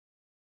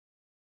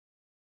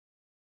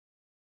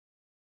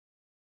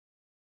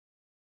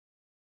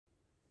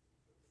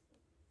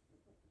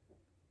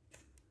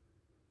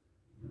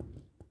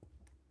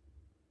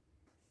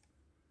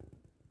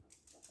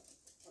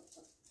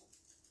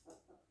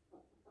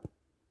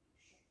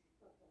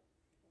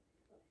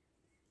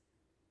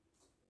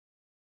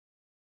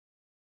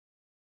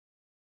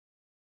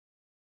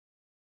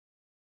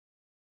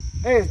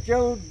Hey, it's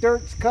Joe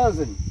Dirt's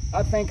cousin.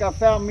 I think I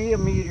found me a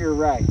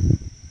meteorite.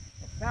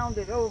 I found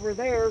it over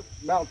there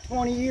about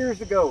 20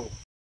 years ago.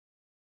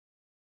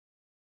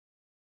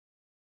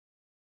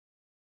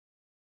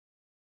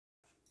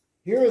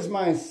 Here is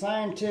my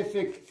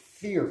scientific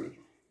theory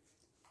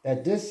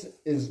that this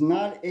is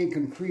not a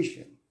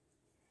concretion,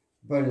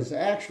 but is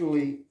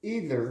actually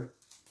either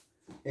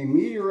a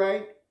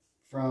meteorite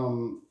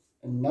from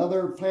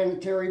another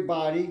planetary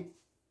body,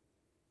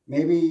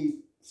 maybe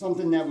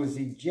something that was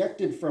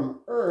ejected from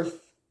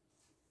Earth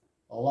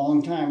a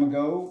long time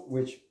ago,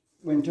 which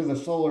went to the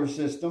solar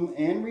system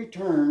and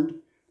returned,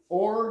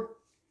 or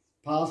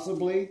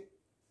possibly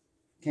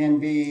can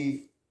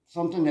be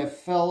something that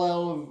fell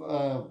out of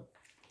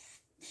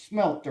a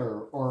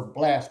smelter or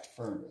blast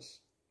furnace.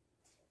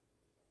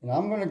 And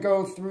I'm going to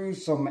go through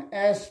some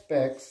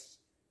aspects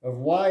of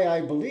why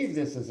I believe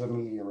this is a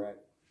meteorite.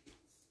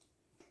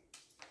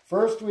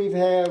 First, we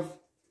have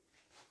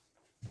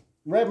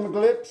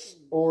remnants,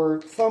 or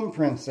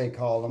thumbprints they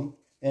call them.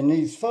 In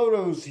these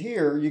photos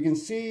here, you can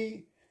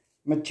see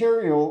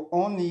material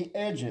on the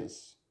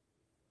edges.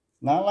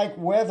 Not like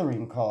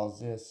weathering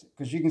caused this,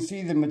 because you can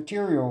see the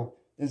material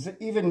is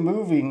even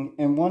moving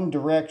in one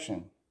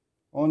direction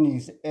on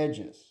these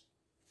edges.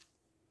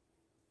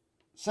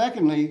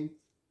 Secondly,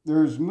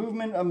 there's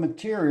movement of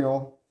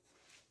material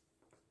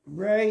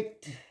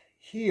right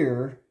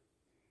here,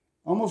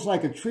 almost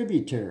like a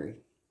tributary.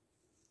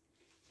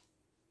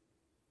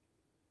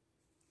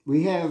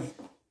 We have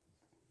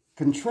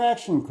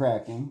contraction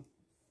cracking.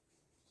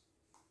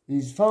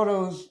 These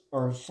photos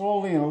are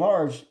slowly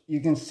enlarged.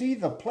 You can see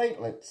the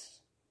platelets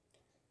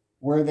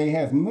where they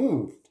have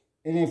moved.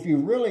 And if you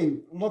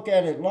really look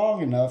at it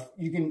long enough,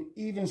 you can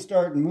even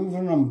start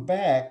moving them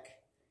back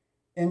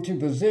into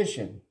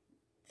position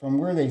from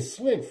where they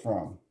slid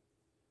from.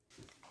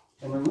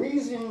 And the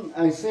reason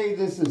I say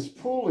this is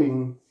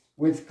pooling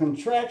with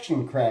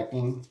contraction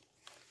cracking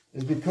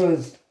is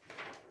because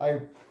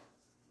I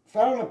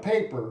found a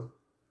paper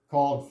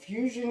called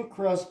Fusion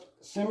Crust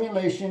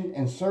Simulation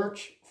and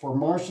Search for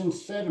Martian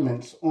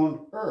Sediments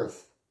on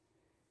Earth.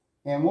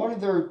 And one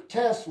of their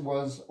tests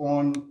was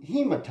on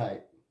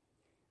hematite.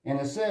 And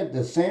it said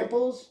the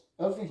samples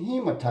of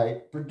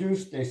hematite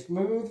produced a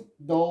smooth,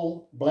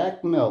 dull,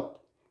 black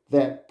melt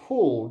that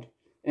pooled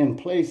in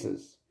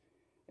places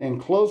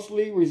and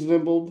closely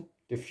resembled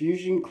the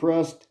fusion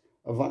crust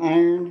of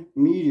iron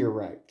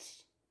meteorites.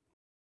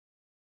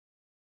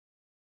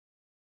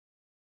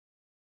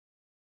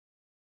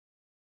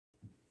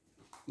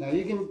 Now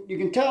you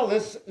can tell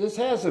this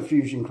has a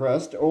fusion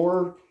crust,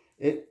 or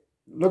it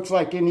looks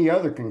like any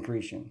other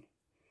concretion,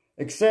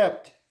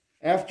 except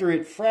after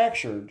it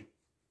fractured.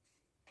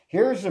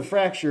 Here's the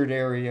fractured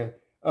area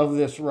of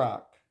this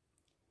rock.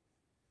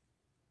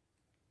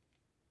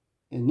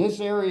 In this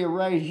area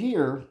right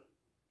here,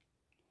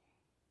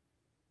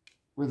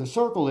 where the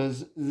circle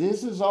is,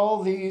 this is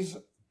all these,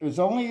 there's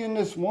only in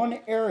this one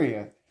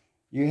area,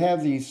 you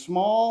have these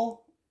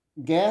small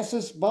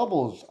gaseous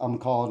bubbles, I'm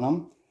calling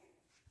them.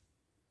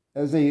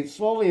 As they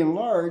slowly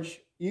enlarge,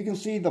 you can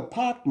see the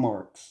pock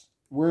marks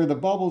where the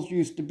bubbles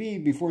used to be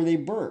before they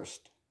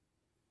burst.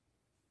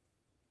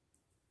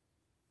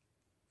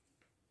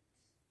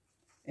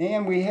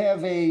 And we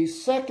have a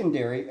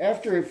secondary,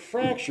 after it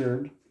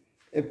fractured,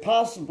 it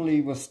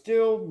possibly was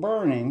still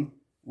burning,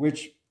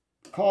 which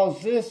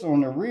caused this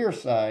on the rear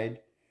side,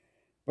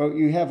 but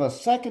you have a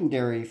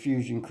secondary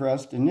fusion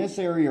crust in this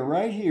area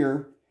right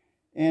here.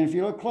 And if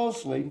you look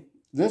closely,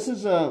 this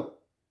is a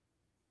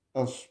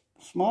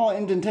small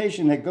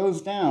indentation that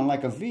goes down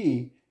like a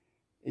V,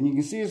 and you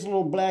can see this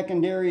little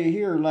blackened area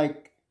here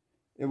like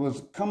it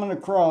was coming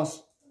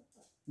across,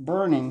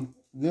 burning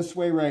this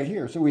way right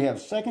here. So we have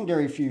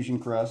secondary fusion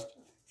crust,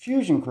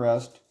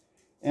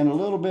 and a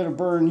little bit of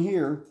burn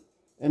here,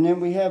 and then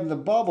we have the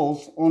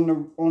bubbles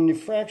on the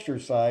fracture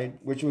side,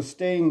 which was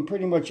staying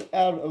pretty much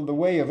out of the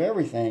way of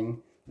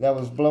everything that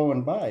was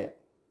blowing by it.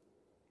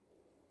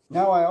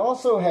 Now I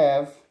also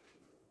have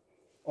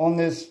on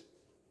this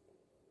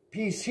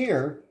piece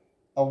here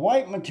a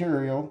white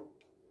material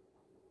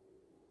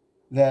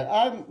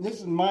that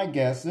this is my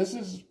guess, this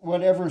is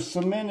whatever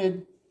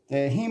cemented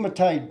the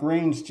hematite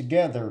grains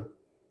together,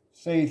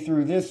 say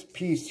through this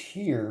piece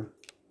here.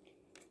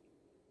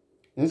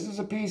 This is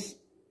a piece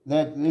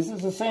this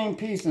is the same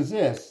piece as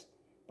this,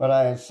 but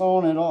I had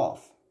sawn it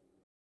off.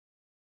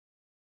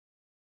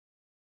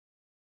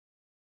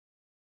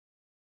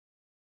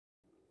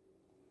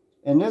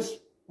 And this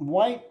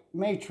white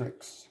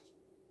matrix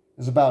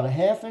is about a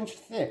 ½ inch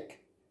thick,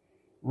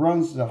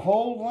 runs the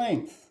whole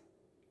length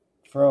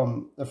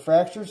from the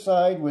fracture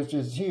side, which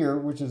is here,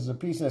 which is the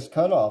piece that's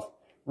cut off,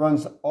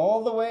 runs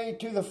all the way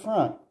to the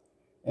front,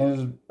 and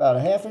is about a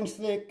 ½ inch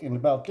thick and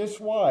about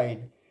this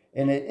wide,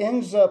 and it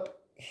ends up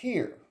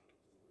here,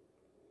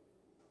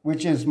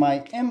 which is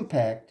my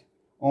impact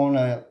on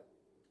a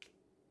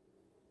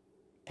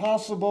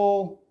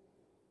possible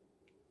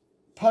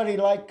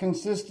putty-like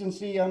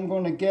consistency. I'm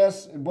going to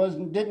guess it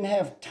didn't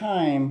have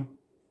time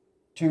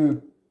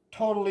to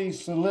totally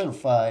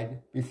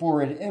solidified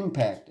before it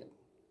impacted.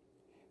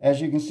 As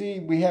you can see,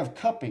 we have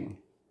cupping.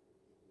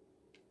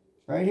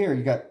 Right here,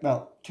 you got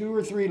about 2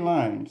 or 3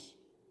 lines.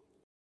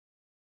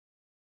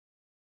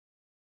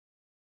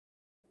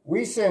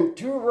 We sent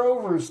 2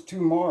 rovers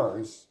to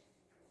Mars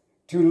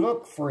to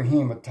look for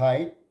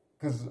hematite,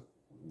 because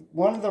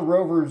one of the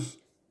rovers,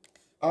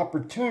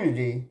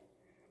 Opportunity,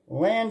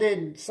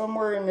 landed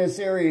somewhere in this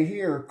area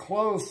here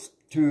close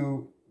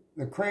to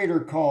the crater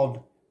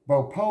called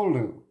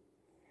Bopolu.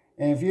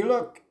 And if you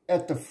look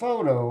at the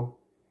photo,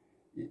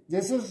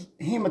 this is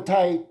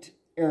hematite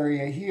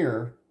area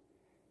here.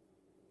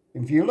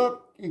 If you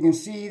look, you can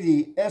see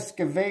the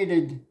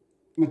excavated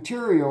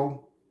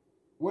material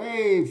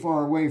way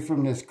far away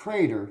from this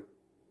crater.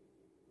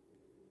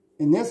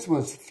 And this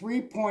was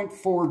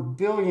 3.4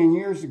 billion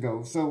years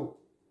ago. So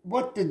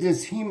what did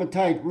this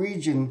hematite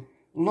region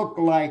look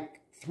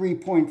like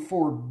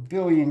 3.4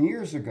 billion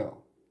years ago?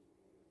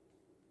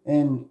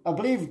 And I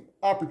believe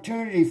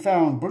Opportunity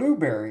found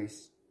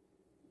blueberries,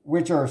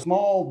 which are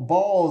small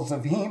balls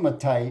of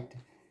hematite,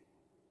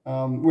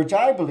 which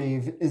I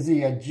believe is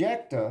the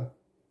ejecta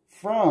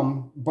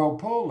from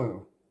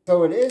Bopolu.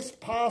 So it is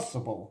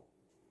possible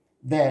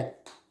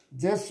that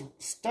this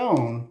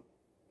stone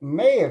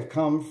may have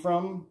come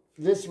from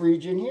this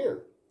region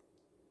here.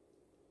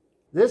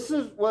 This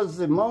was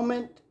the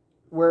moment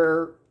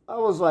where I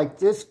was like,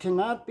 this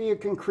cannot be a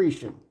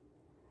concretion.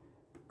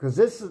 Because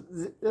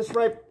this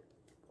right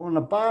on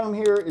the bottom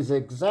here is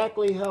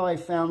exactly how I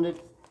found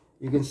it.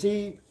 You can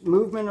see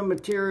movement of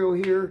material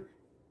here,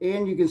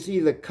 and you can see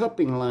the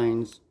cupping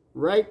lines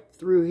right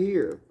through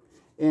here.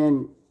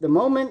 And the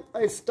moment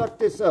I stuck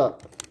this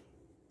up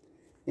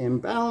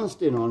and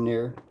balanced it on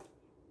there,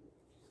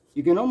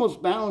 you can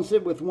almost balance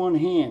it with one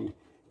hand,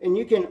 and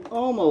you can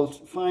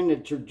almost find the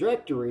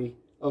trajectory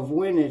of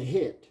when it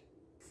hit.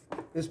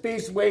 This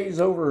piece weighs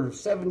over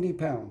 70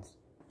 pounds.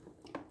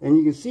 And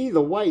you can see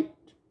the white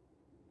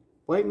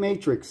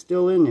matrix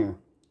still in there.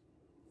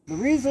 The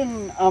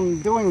reason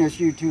I'm doing this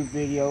YouTube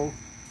video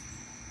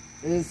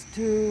is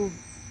to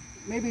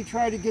maybe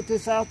try to get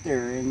this out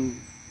there and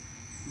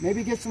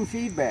maybe get some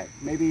feedback.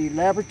 Maybe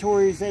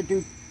laboratories that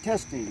do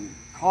testing,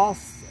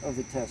 costs of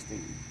the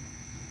testing.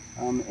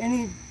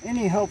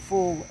 Any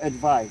helpful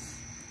advice.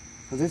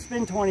 Because it's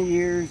been 20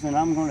 years and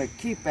I'm going to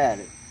keep at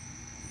it.